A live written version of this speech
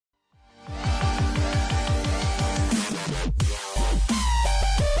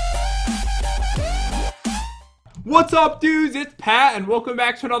What's up, dudes? It's Pat, and welcome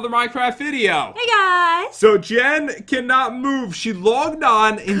back to another Minecraft video. Hey, guys. So, Jen cannot move. She logged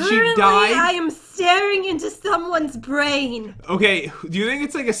on, and Currently, she died. I am staring into someone's brain. Okay, do you think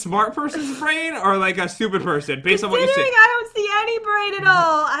it's like a smart person's brain, or like a stupid person, based on what you see? Considering I don't see any brain at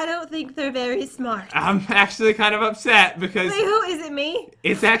all, I don't think they're very smart. I'm actually kind of upset, because... Wait, who is it, me?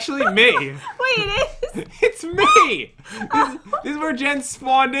 It's actually me. Wait, it is? It's me! This is where Jen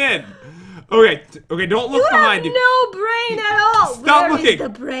spawned in. Okay, don't look behind you. You have no brain at all. Stop Where looking. is the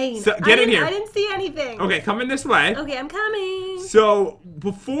brain? Get in here. I didn't see anything. Okay, come in this way. Okay, I'm coming. So,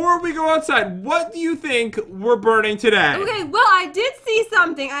 before we go outside, what do you think we're burning today? Okay, well, I did see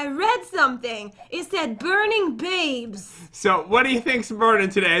something. I read something. It said burning babes. So, what do you think's burning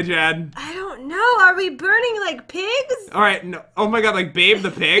today, Jen? I don't know. Are we burning like pigs? Alright, no. Oh my god, like Babe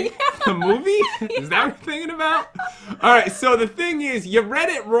the Pig? Yeah. The movie? Is that what you're thinking about? Alright, so the thing is, you read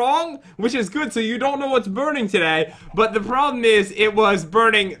it wrong, which is good, so you don't know what's burning today, but the problem is, it was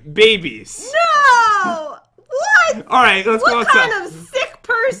burning babies. No! What? Alright, let's go outside. What kind of sick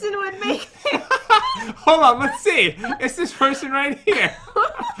person would make this? Hold on, let's see. It's this person right here.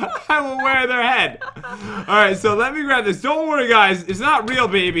 I will wear their head. Alright, so let me grab this. Don't worry, guys. It's not real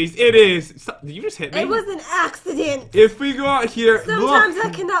babies. It is... Stop. Did you just hit me? It was an accident. If we go out here, Sometimes look. I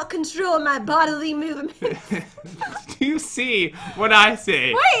cannot control my bodily movements. Do you see what I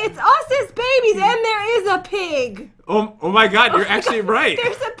see? Wait, it's us as babies, and there is a pig. Oh my god, you're actually right.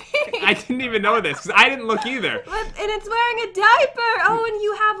 There's a pig. I didn't even know this, because I didn't look either. And it's wearing a diaper. Oh, and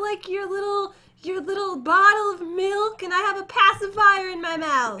you have like your little bottle of milk, and I have a pacifier in my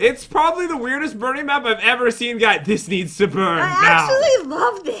mouth. It's probably the weirdest burning map I've ever seen, guy. This needs to burn I now. actually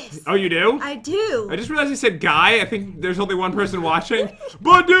love this. Oh, you do? I do. I just realized you said guy. I think there's only one person watching.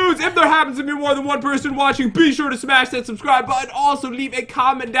 But dudes, if there happens to be more than one person watching, be sure to smash that subscribe button. Also, leave a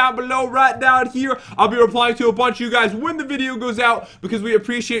comment down below, right down here. I'll be replying to a bunch of you guys when the video goes out, because we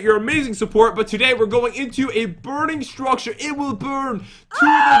appreciate your amazing support. But today, we're going into a burning structure. It will burn to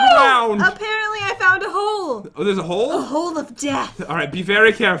the ground. Apparently, I found a hole. Oh, there's a hole? A hole of death. All right, be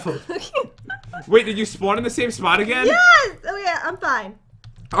very careful. Wait, did you spawn in the same spot again? Yes! Oh yeah, I'm fine.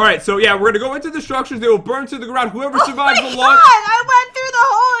 All right, so yeah, we're gonna go into the structures. They will burn to the ground. Whoever survives the God, longest. I went through the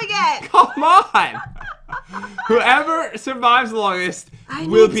hole again. Come on! Whoever survives the longest I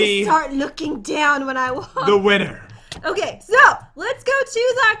will need be to start looking down when I walk. the winner. Okay, so let's go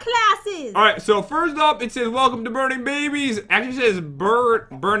choose our classes. All right, so first up, it says welcome to Burning Babies. Actually, it says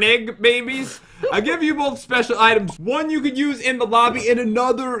Burnig Babies. I give you both special items. One you can use in the lobby, and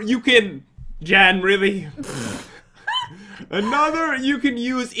another you can. Jan, really? Another you can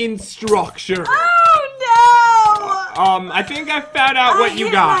use in structure. Oh no! I think I found out what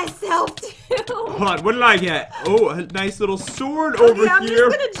you got. Myself too. Hold on, what did I get? Oh, a nice little sword over I'm here.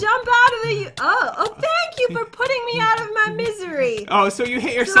 just gonna jump out of the. Oh, thank you for putting me out of my misery. Oh, so you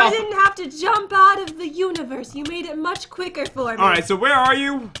hit So yourself. I didn't have to jump out of the universe. You made it much quicker for me. All right, so where are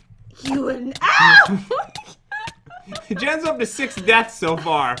you? You and ow! Jen's up to 6 deaths so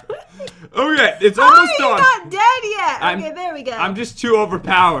far. Okay, it's almost you're done. not dead yet. Okay, there we go. I'm just too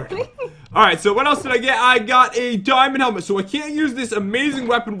overpowered. Alright, so what else did I get? I got a diamond helmet, so I can't use this amazing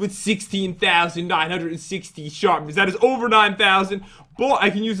weapon with 16,960 sharpness. That is over 9,000. But I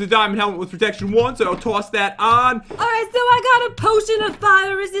can use the diamond helmet with protection 1, so I'll toss that on. Alright, so I got a potion of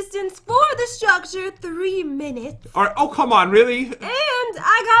fire resistance for the structure, 3 minutes. Alright, oh come on, really? And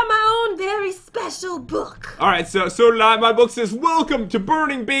I got my own very special book. Alright, so my book says, welcome to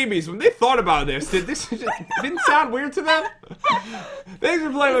Burning Babies. When they thought about this, didn't sound weird to them? Thanks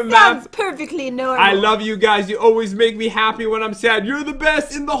for playing with Sounds math. perfectly normal. I love you guys. You always make me happy when I'm sad. You're the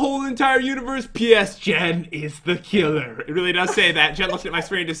best in the whole entire universe. P.S. Jen is the killer. It really does say that. Jen looked at my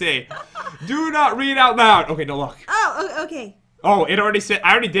screen to say, do not read out loud. Okay, don't look. Oh, okay. Oh, it already said,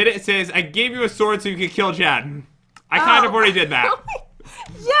 I already did it. It says, I gave you a sword so you could kill Jen. I kind of already did that.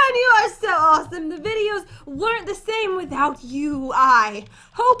 Jen, you are so awesome. The videos weren't the same without you. I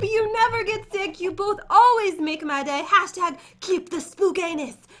hope you never get sick. You both always make my day. Hashtag keep the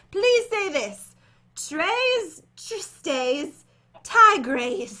spookiness. Please say this. Trays, tristes,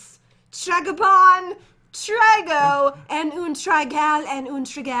 tigres, tragopon, trago, and un trigal, and un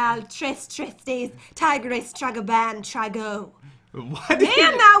trigal, tres tristes, tigres, tragaban, trago. What? Man,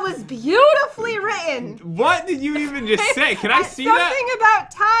 that was beautifully written. What did you even just say? Can I see that? Something about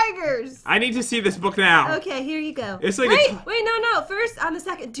tigers. I need to see this book now. Okay, here you go. It's like wait, no. First, on the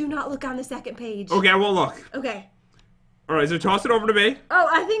second, do not look on the second page. Okay, I won't look. Okay. Alright, so toss it over to me. Oh,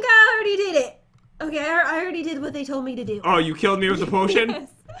 I think I already did it. Okay, I already did what they told me to do. Oh, you killed me with the potion? Yes.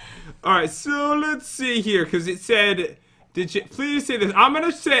 Alright, so let's see here, because it said Did you please say this? I'm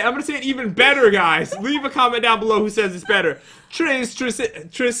gonna say it even better, guys. Leave a comment down below who says it's better. Tristes,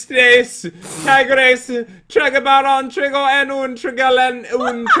 Tigres, Tregabaron, Trigo, and Trigalen,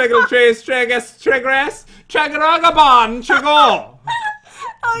 Trigel, Tregas, Trigres, Tregaragabon, Trigo.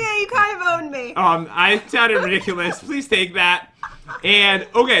 Okay, you kind of owned me. I sounded ridiculous. Please take that. And,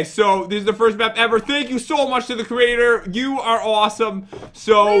 okay, so this is the first map ever. Thank you so much to the creator. You are awesome.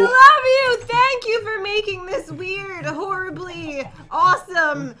 So We love you. Thank you for making this weird, horribly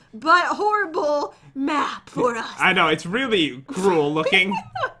awesome, but horrible map for us. I know, it's really cruel looking.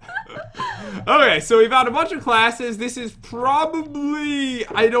 Okay, so we found a bunch of classes. This is probably,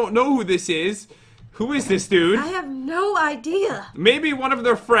 I don't know who this is. Who is this dude? I have no idea. Maybe one of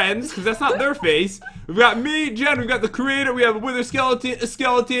their friends, because that's not their face. We've got me, Jen, we've got the creator, we have a wither skeleton,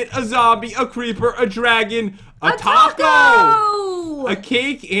 a zombie, a creeper, a dragon, a taco, a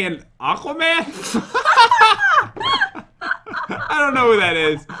cake, and Aquaman? I don't know who that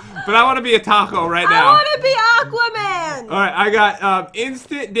is, but I want to be a taco right now. I want to be Aquaman. Alright, I got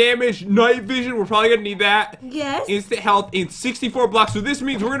instant damage, night vision, we're probably going to need that. Yes. Instant health, and 64 blocks, so this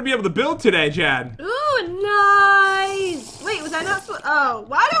means we're going to be able to build today, Jen. Ooh, nice. Wait, was I not supposed? Oh,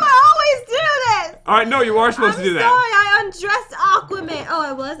 why do I always do this? Alright, no, you are supposed to do that. Sorry, I undressed Aquaman. Oh,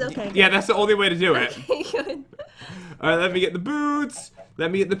 I was? Okay. Yeah, that's the only way to do it. Okay, good. Alright, let me get the boots. Let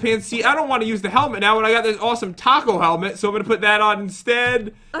me get the pants. See, I don't want to use the helmet now when I got this awesome taco helmet, so I'm going to put that on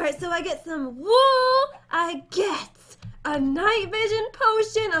instead. Alright, so I get some wool. I get a night vision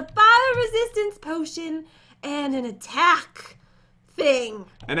potion, a fire resistance potion, and an attack thing.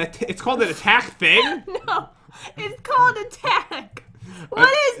 And it's called an attack thing? No, it's called attack. What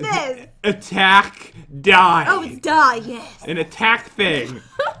is this? Attack, die. Oh, it's die, yes. An attack thing.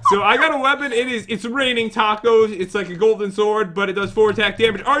 So I got a weapon. It's raining tacos. It's like a golden sword, but it does 4 attack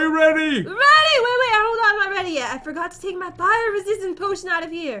damage. Are you ready? Ready? Wait, hold on, I'm not ready yet. I forgot to take my fire resistant potion out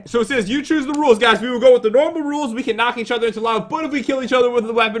of here. So it says you choose the rules, guys. We will go with the normal rules. We can knock each other into lava, but if we kill each other with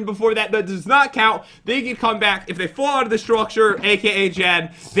the weapon before that does not count. They can come back. If they fall out of the structure, aka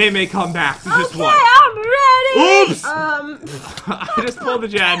Jen, they may come back to just one. Okay, I'm ready. Oops! I just pulled the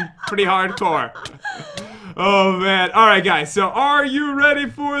Jen. Pretty hardcore. Oh, man. Alright, guys. So, are you ready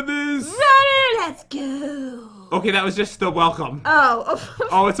for this? Ready, let's go. Okay, that was just the welcome. Oh.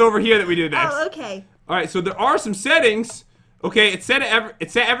 Oh, it's over here that we do next. Oh, okay. Alright, so there are some settings. Okay, it set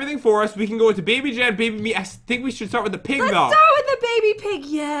everything for us. We can go into baby Jen, baby me. I think we should start with the pig, though. Let's start with the baby pig,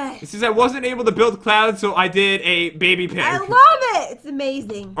 yes. It says I wasn't able to build clouds, so I did a baby pig. I love it. It's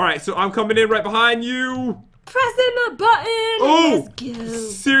amazing. Alright, so I'm coming in right behind you. Pressing the button. Oh, let's go.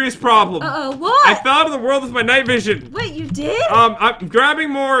 Serious problem. Uh-oh, what? I fell out of the world with my night vision. Wait, you did? I'm grabbing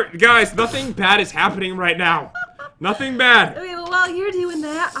more. Guys, nothing bad is happening right now. Nothing bad. Okay, well, while you're doing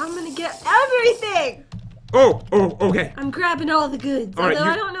that, I'm gonna get everything. Oh, okay. I'm grabbing all the goods. All right, although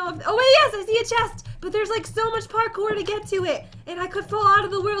I don't know if... Oh, wait, yes, I see a chest. But there's, like, so much parkour to get to it. And I could fall out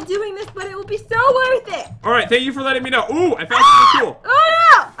of the world doing this, but it will be so worth it. All right, thank you for letting me know. Ooh, I found something cool. Oh,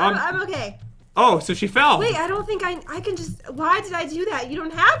 no. I'm okay. Oh, so she fell. Wait, I don't think I can just... Why did I do that? You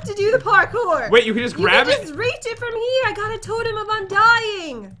don't have to do the parkour. Wait, you can just grab it? You can just reach it from here. I got a totem of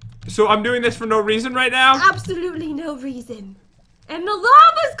undying. So I'm doing this for no reason right now? Absolutely no reason. And the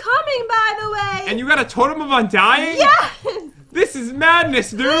lava's coming, by the way. And you got a totem of undying? Yes. This is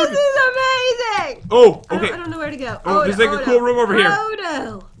madness, dude. This is amazing. Oh, okay. I don't know where to go. Oh, there's like a cool room over here. Oh,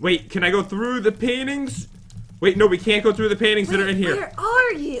 no. Wait, can I go through the paintings? Wait, no, we can't go through the paintings that are in here. Where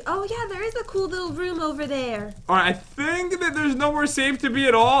are you? Oh, yeah, there is a cool little room over there. All right, I think that there's nowhere safe to be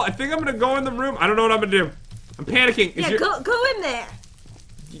at all. I think I'm going to go in the room. I don't know what I'm going to do. I'm panicking. Yeah, go in there.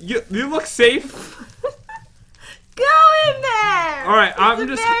 You look safe. Go in there. All right, I'm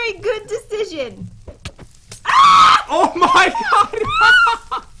just... very good decision. Oh, my God.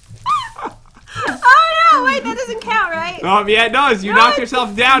 Oh, no, wait, that doesn't count, right? Yeah, it does. You knocked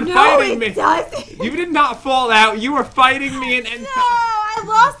yourself down fighting me. No, it doesn't. You did not fall out. You were fighting me and... No, I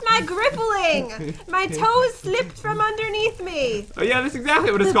lost my grippling. My toes slipped from underneath me. Oh, yeah, that's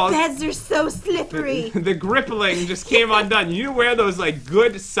exactly what it's called. The beds are so slippery. The grippling just came undone. You need to wear those, like,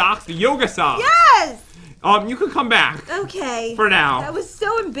 good socks, the yoga socks. Yes. You can come back. Okay. For now. That was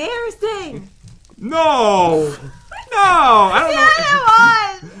so embarrassing. No. I don't know. Yeah,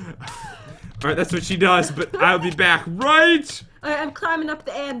 it was. Alright, that's what she does, but I'll be back right. Alright, I'm climbing up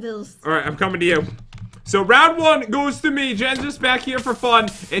the anvils. Alright, I'm coming to you. So round 1 goes to me. Jen's just back here for fun,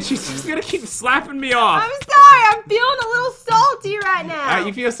 and she's just gonna keep slapping me off. I'm sorry, I'm feeling a little salty right now.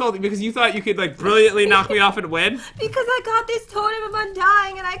 You feel salty because you thought you could, like, brilliantly knock me off and win? Because I got this totem of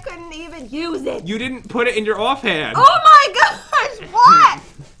undying and I couldn't even use it. You didn't put it in your offhand. Oh my gosh, what?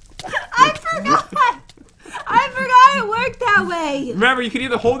 I forgot it Why? Remember, you can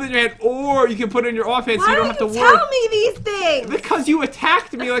either hold it in your hand or you can put it in your offhand so you don't have to worry. Why don't you tell me these things? Because you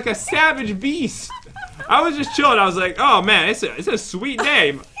attacked me like a savage beast. I was just chilling. I was like, oh man, it's a sweet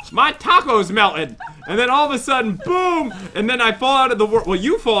day. My taco's melting. And then all of a sudden, boom! And then I fall out of the world. Well,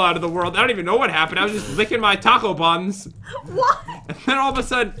 you fall out of the world. I don't even know what happened. I was just licking my taco buns. What? And then all of a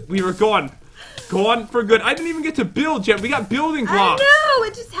sudden, we were gone. Gone for good. I didn't even get to build yet. We got building blocks. I know.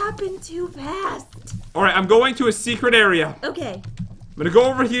 It just happened too fast. Alright, I'm going to a secret area. Okay. I'm gonna go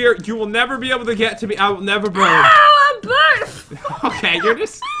over here. You will never be able to get to me. I will never burn. Ow, I'm burnt! Okay, you're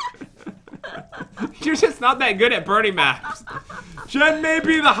just... You're just not that good at burning maps. Jen may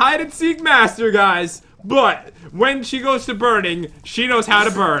be the hide-and-seek master, guys, but when she goes to burning, she knows how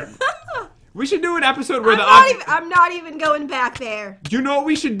to burn. We should do an episode where I'm not even going back there. You know what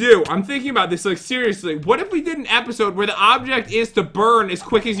we should do? I'm thinking about this, like, seriously. What if we did an episode where the object is to burn as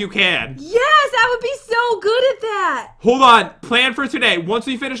quick as you can? Yes, I would be so good at that. Hold on. Plan for today. Once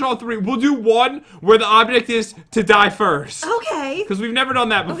we finish all three, we'll do one where the object is to die first. Okay. Because we've never done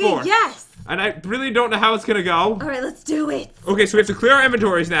that before. Okay, yes. And I really don't know how it's gonna go. All right, let's do it. Okay, so we have to clear our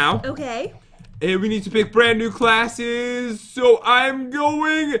inventories now. Okay. And we need to pick brand new classes. So I'm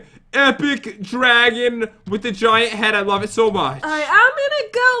going Epic Dragon with the giant head. I love it so much. All right, I'm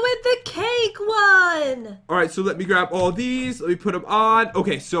gonna go with the cake one. All right, so let me grab all these. Let me put them on.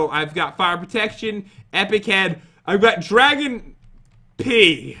 Okay, so I've got fire protection, epic head. I've got dragon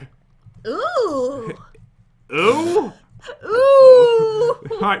P. Ooh. Ooh. Ooh.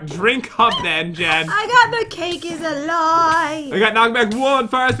 Alright, drink up then, Jen. I got the cake is a lie. I got knockback 1,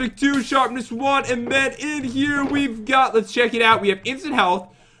 fire aspect 2, sharpness 1, and then in here we've got, let's check it out, we have instant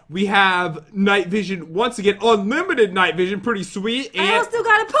health, we have night vision, once again, unlimited night vision, pretty sweet, and I also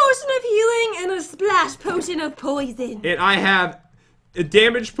got a potion of healing and a splash potion of poison. And I have a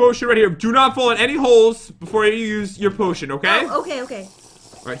damage potion right here. Do not fall in any holes before you use your potion, okay? Oh, okay.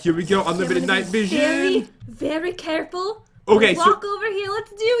 Alright, here we go, unlimited night vision. Very, very careful. Okay, walk over here. Let's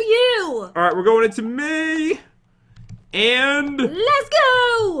do you. Alright, we're going into me. And let's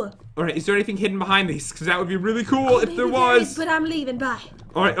go. Alright, is there anything hidden behind these? Because that would be really cool if there Maybe was. is, but I'm leaving. Bye.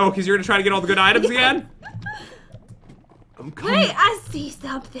 Alright, oh, because you're going to try to get all the good items again? I'm coming. Wait, I see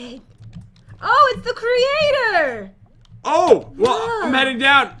something. Oh, it's the creator. Oh, well, Whoa. I'm heading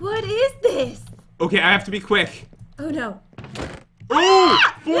down. What is this? Okay, I have to be quick. Oh, no. Oh,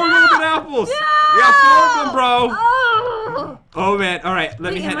 4 golden apples. No! We got 4 of them, bro. Oh. Oh, man. Alright,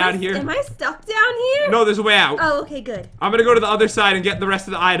 let me head out of here. Am I stuck down here? No, there's a way out. Oh, okay, good. I'm gonna go to the other side and get the rest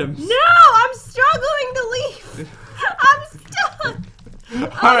of the items. No, I'm struggling to leave. I'm stuck.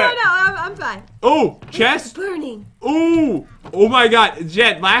 Alright. No, I'm fine. Oh, chest. It's burning. Ooh. Oh my god.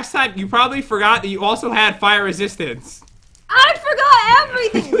 Jen, last time you probably forgot that you also had fire resistance. I forgot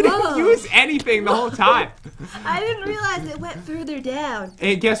everything. You Whoa. didn't use anything the whole time. I didn't realize it went further down.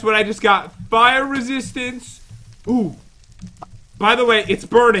 And guess what I just got? Fire resistance. Ooh. By the way, it's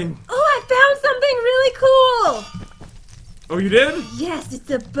burning. Oh, I found something really cool. Oh, you did? Yes, it's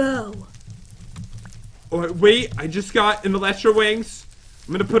a bow. Oh, wait, I just got an electro wings.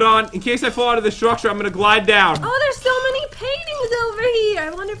 I'm gonna put on, in case I fall out of the structure, I'm gonna glide down. Oh, there's so many paintings over here. I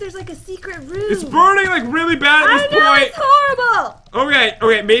wonder if there's like a secret room. It's burning like really bad at this I know, point. it's horrible.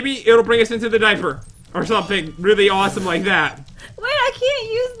 Okay, maybe it'll bring us into the diaper. Or something really awesome like that. Wait, I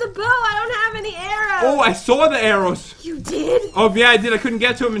can't use the bow. I don't have any arrows. Oh, I saw the arrows. You did? Oh, yeah, I did. I couldn't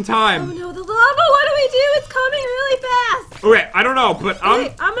get to them in time. Oh no, the lava. What do we do? It's coming really fast. Okay, I don't know, but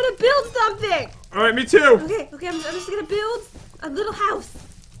Wait, I'm gonna build something. Alright, me too. Okay, I'm just gonna build a little house.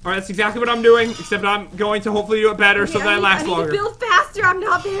 Alright, that's exactly what I'm doing, except I'm going to hopefully do it better so that I last longer. I need to build faster. I'm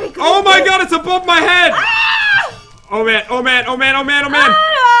not very good. Oh my god, it's above my head! Ah! Oh man, oh man, oh man, oh man, oh man! Oh,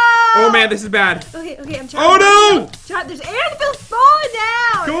 no! Oh man, this is bad. Okay, I'm trying. Oh no! There's anvils falling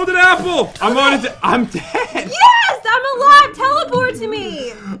down. Golden apple! I'm dead. Yes, I'm alive. Teleport to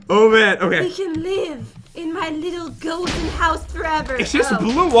me. Oh man, okay. We can live in my little golden house forever. It just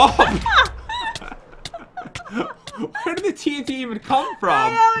blew up. Where did the TNT even come from?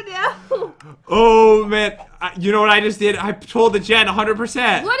 I don't know. Oh man, you know what I just did? I told the Jen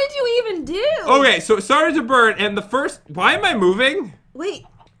 100%. What did you even do? Okay, so it started to burn, and the first. Why am I moving? Wait.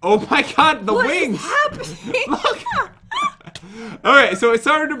 Oh my god, the wings! What is happening? Look. Okay, so it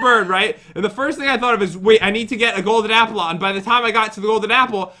started to burn, right? And the first thing I thought of is, wait, I need to get a golden apple on. By the time I got to the golden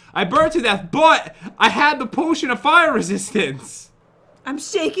apple, I burned to death, but I had the potion of fire resistance. I'm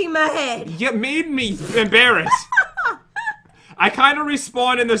shaking my head. You made me embarrassed. I kind of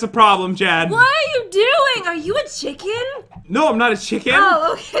respawned and there's a problem, Jen. What are you doing? Are you a chicken? No, I'm not a chicken.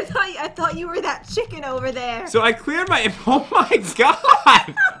 Oh, okay. I thought you were that chicken over there. So I cleared my. Oh my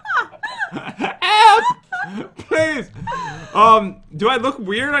god! Help! Please. Do I look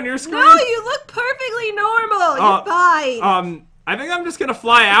weird on your screen? No, you look perfectly normal. You're fine. I think I'm just gonna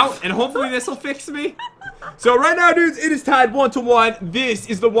fly out, and hopefully this will fix me. So right now, dudes, it is tied 1-1. This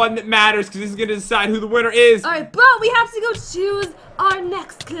is the one that matters, because this is gonna decide who the winner is. Alright, but we have to go choose our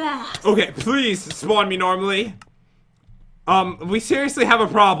next class. Okay, please spawn me normally. We seriously have a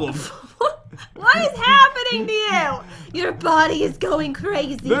problem. What is happening to you? Your body is going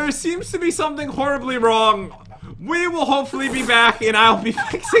crazy. There seems to be something horribly wrong. We will hopefully be back, and I'll be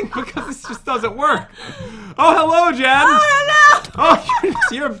fixing because this just doesn't work. Oh, hello, Jen. Oh, no. Oh,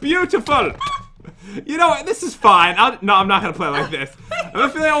 you're beautiful. You know what? This is fine. No, I'm not gonna play like this. I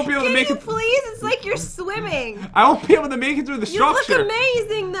feel like I won't be able to make it. Please? It's like you're swimming. I won't be able to make it through the structure. You look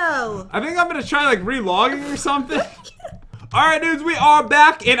amazing, though. I think I'm gonna try like relogging or something. Alright, dudes, we are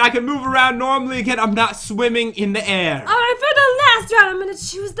back, and I can move around normally again. I'm not swimming in the air. Alright, for the last round, I'm gonna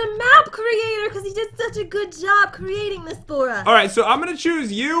choose the map creator because he did such a good job creating this for us. Alright, so I'm gonna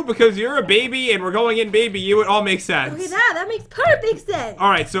choose you because you're a baby, and we're going in baby you. It all makes sense. Okay, that makes perfect sense.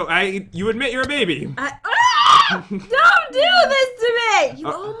 Alright, so you admit you're a baby. Don't do this to me!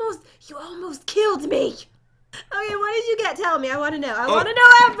 You almost killed me. Okay, what did you get? Tell me. I want to know. I want to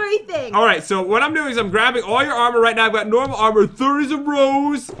know everything. Alright, so what I'm doing is I'm grabbing all your armor right now. I've got normal armor, 30s of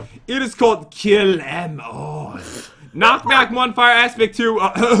rows. It is called Kill 'Em All. Knockback 1, Fire Aspect 2,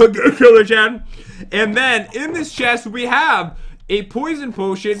 Killer Jen. And then in this chest we have a poison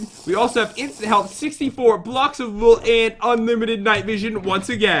potion. We also have instant health, 64 blocks of wool, and unlimited night vision once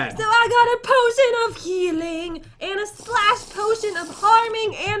again. So I got a potion of healing and a splash potion of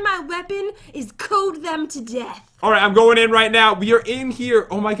harming, and my weapon is code them to death. Alright, I'm going in right now. We are in here.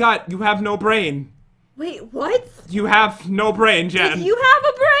 Oh my god, you have no brain. Wait, what? You have no brain, Jen. Did you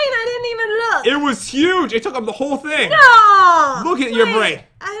have a brain? I didn't even look. It was huge. It took up the whole thing. No! Look at your brain.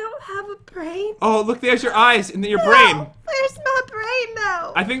 I don't have a brain. Oh, look, there's your eyes and your brain. Where's my brain,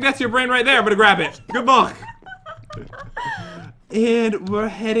 though? I think that's your brain right there. I'm gonna grab it. Good luck. And we're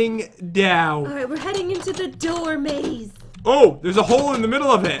heading down. Alright, we're heading into the door maze. Oh, there's a hole in the middle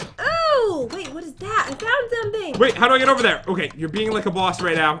of it. Oh, wait, what is that? I found something. Wait, how do I get over there? Okay, you're being like a boss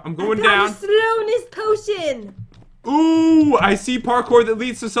right now. I'm going down. I found a slowness potion. Ooh, I see parkour that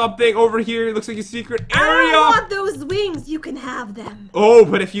leads to something over here. It looks like a secret area. I want those wings. You can have them. Oh,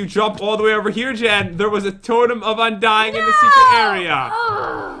 but if you jump all the way over here, Jen, there was a totem of undying in the secret area.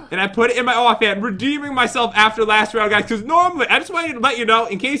 Oh. And I put it in my offhand, redeeming myself after last round, guys, because normally, I just wanted to let you know,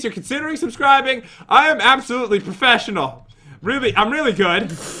 in case you're considering subscribing, I am absolutely professional. Really, I'm really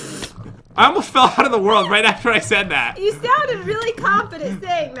good. I almost fell out of the world right after I said that. You sounded really confident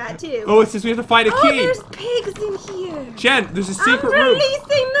saying that, too. Oh, it says we have to find a key. Oh, there's pigs in here. Jen, there's a secret I'm room. releasing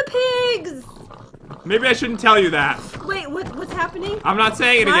the pigs. Maybe I shouldn't tell you that. Wait, what's happening? I'm not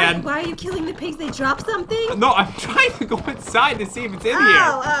saying it again. Why are you killing the pigs? They dropped something? No, I'm trying to go inside to see if it's in here.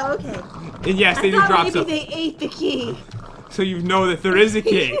 Oh, okay. And yes, they do drop something. Maybe they ate the key. So you know that there is a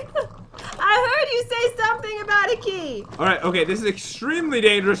key. I heard you say something about a key. Alright, okay, this is extremely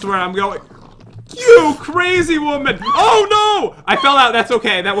dangerous where I'm going. You crazy woman! Oh no! I fell out, that's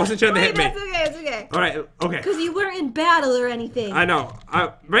okay. That wasn't trying to hit me. That's okay, it's okay. Alright, okay. Because you weren't in battle or anything. I know.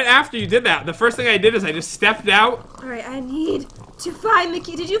 Right after you did that, the first thing I did is I just stepped out. Alright, I need to find the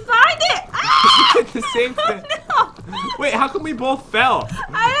key. Did you find it? Ah! You did the same thing. Oh, no. Wait, how come we both fell?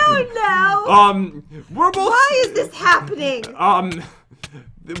 I don't know. We're both. Why is this happening?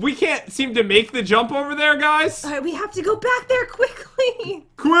 We can't seem to make the jump over there, guys. Alright, we have to go back there quickly.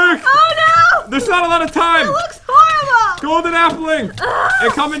 Quick! Oh no! There's not a lot of time. It looks horrible. Golden appling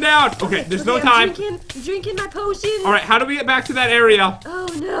and coming down. Okay, there's no time. I'm drinking my potion. Alright, how do we get back to that area? Oh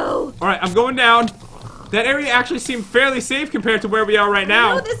no. Alright, I'm going down. That area actually seemed fairly safe compared to where we are right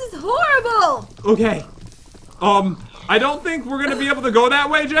now. No, this is horrible. Okay. I don't think we're gonna be able to go that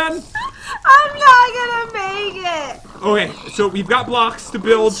way, Jen. I'm not gonna make it. Okay, so we've got blocks to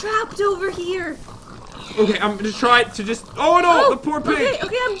build. I'm trapped over here. Okay, I'm gonna try to just. Oh no, the poor pig.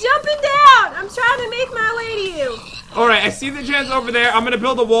 Okay, I'm jumping down. I'm trying to make my way to you. Alright, I see that Jen's over there. I'm gonna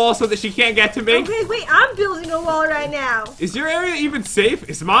build a wall so that she can't get to me. Okay, wait, I'm building a wall right now. Is your area even safe?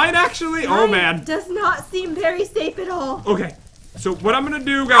 Is mine actually? Oh man. Does not seem very safe at all. Okay, so what I'm gonna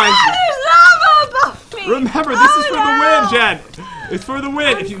do, guys. There's lava above me. Remember, this is for the win, Jen. It's for the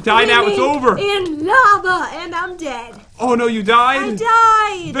win. If you die now, it's over. In lava, and I'm dead. Oh no, you died? I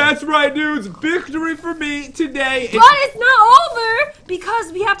died. That's right, dudes. Victory for me today. But it's not over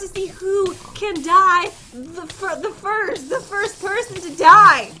because we have to see who can die the first person to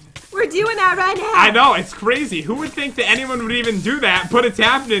die. We're doing that right now. I know, it's crazy. Who would think that anyone would even do that? But it's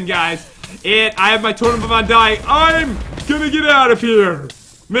happening, guys. And I have my totem of undying. I'm gonna get out of here.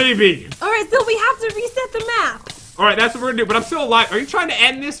 Maybe. Alright, so we have to reset the map. Alright, that's what we're gonna do, but I'm still alive. Are you trying to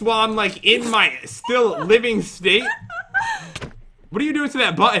end this while I'm, like, in my still living state? What are you doing to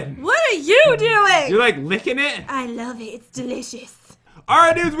that button? What are you doing? You're, like, licking it? I love it. It's delicious.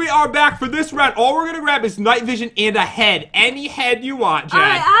 Alright, dudes, we are back for this round. All we're gonna grab is night vision and a head. Any head you want, Jen.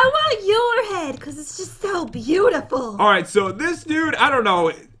 Alright, I want your head, because it's just so beautiful. Alright, so this dude, I don't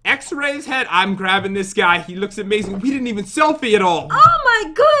know, X-Ray's head, I'm grabbing this guy. He looks amazing. We didn't even selfie at all. Oh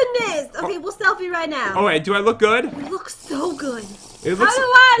my goodness! Okay, we'll selfie right now. Alright, do I look good? You look so good. It How looks, do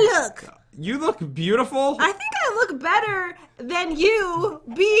I look? You look beautiful. I think I look better than you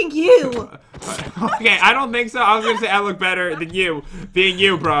being you. Okay, I don't think so. I was gonna say I look better than you being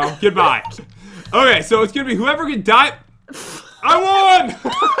you, bro. Goodbye. Okay, so it's gonna be whoever can die. I won!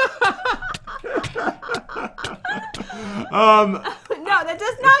 No, that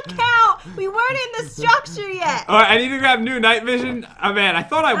does not count. We weren't in the structure yet. Alright, I need to grab new night vision. Oh man, I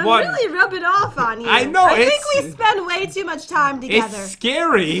thought I won. I'm really rubbing off on you. I know, I think we spend way too much time together. It's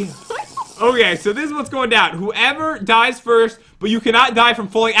scary. Okay, so this is what's going down. Whoever dies first, but you cannot die from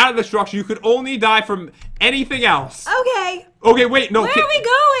falling out of the structure. You could only die from anything else. Okay. Okay, wait, no. Where are we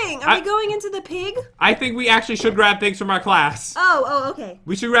going? Are we going into the pig? I think we actually should grab things from our class. Oh, okay.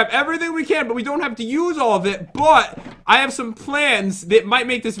 We should grab everything we can, but we don't have to use all of it. But I have some plans that might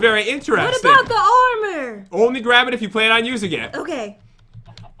make this very interesting. What about the armor? Only grab it if you plan on using it. Okay.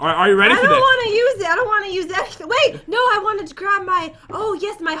 Are you ready for this? I don't want to use it. I don't want to use anything. Wait, no, I wanted to grab my,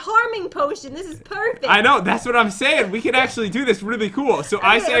 my harming potion. This is perfect. I know, that's what I'm saying. We can actually do this really cool. So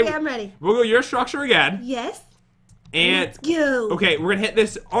I say, okay, I'm ready. We'll go your structure again. Yes. And let's go. Okay, we're gonna hit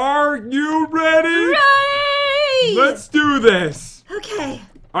this. Are you ready? Ready! Let's do this. Okay.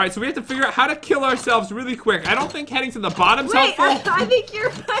 Alright, so we have to figure out how to kill ourselves really quick. I don't think heading to the bottom's helpful. I think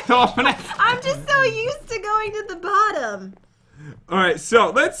you're right. So I'm just so used to going to the bottom. Alright, so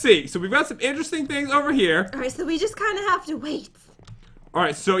let's see. So we've got some interesting things over here. Alright, so we just kind of have to wait.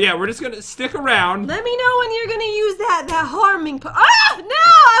 Alright, so yeah, we're just gonna stick around. Let me know when you're gonna use that harming no!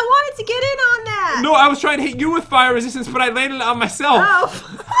 I wanted to get in on that! No, I was trying to hit you with fire resistance, but I landed on myself.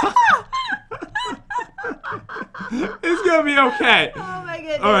 Oh. It's gonna be okay. Oh my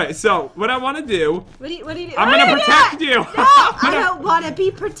goodness. Alright, so what I wanna do... What do you do? I'm gonna protect you! No, I don't wanna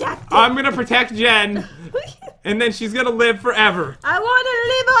be protected. I'm gonna protect Jen. And then she's gonna live forever. I want to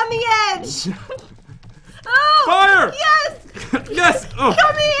live on the edge. Oh! Fire! Yes! Yes! Oh.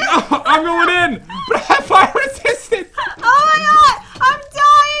 Come here! Oh, I'm going in! But I have fire resistance! Oh my god! I'm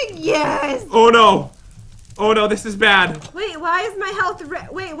dying! Yes! Oh no! Oh no, this is bad. Wait, why is my health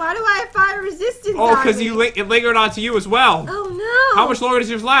wait, why do I have fire resistance? Oh, because it lingered onto you as well. Oh no! How much longer does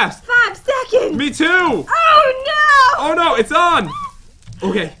yours last? 5 seconds! Me too! Oh no! Oh no, it's on!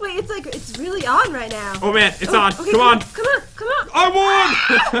 Okay. Wait, it's really on right now. Oh man, it's on. Okay, come on. Come on, come on. I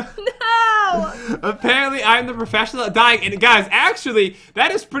won! No! Apparently, I'm the professional at dying. And guys, actually,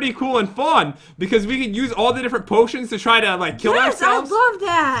 that is pretty cool and fun because we can use all the different potions to try to like kill ourselves. I love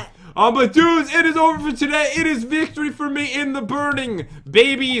that. But dudes, it is over for today. It is victory for me in the burning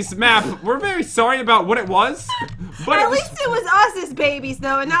babies map. We're very sorry about what it was. But at least it was us as babies,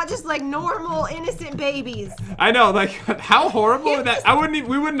 though, and not just like normal, innocent babies. I know, like, how horrible would that? We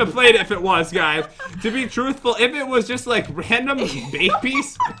wouldn't have played it if it was, guys. To be truthful, if it was just like random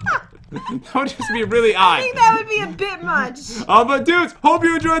babies, that would just be really odd. I think that would be a bit much. But dudes, hope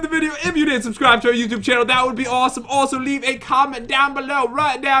you enjoyed the video. If you did, subscribe to our YouTube channel. That would be awesome. Also, leave a comment down below,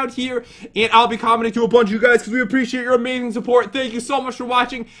 right down here, and I'll be commenting to a bunch of you guys because we appreciate your amazing support. Thank you so much for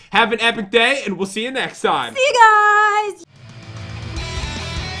watching. Have an epic day, and we'll see you next time. See you guys.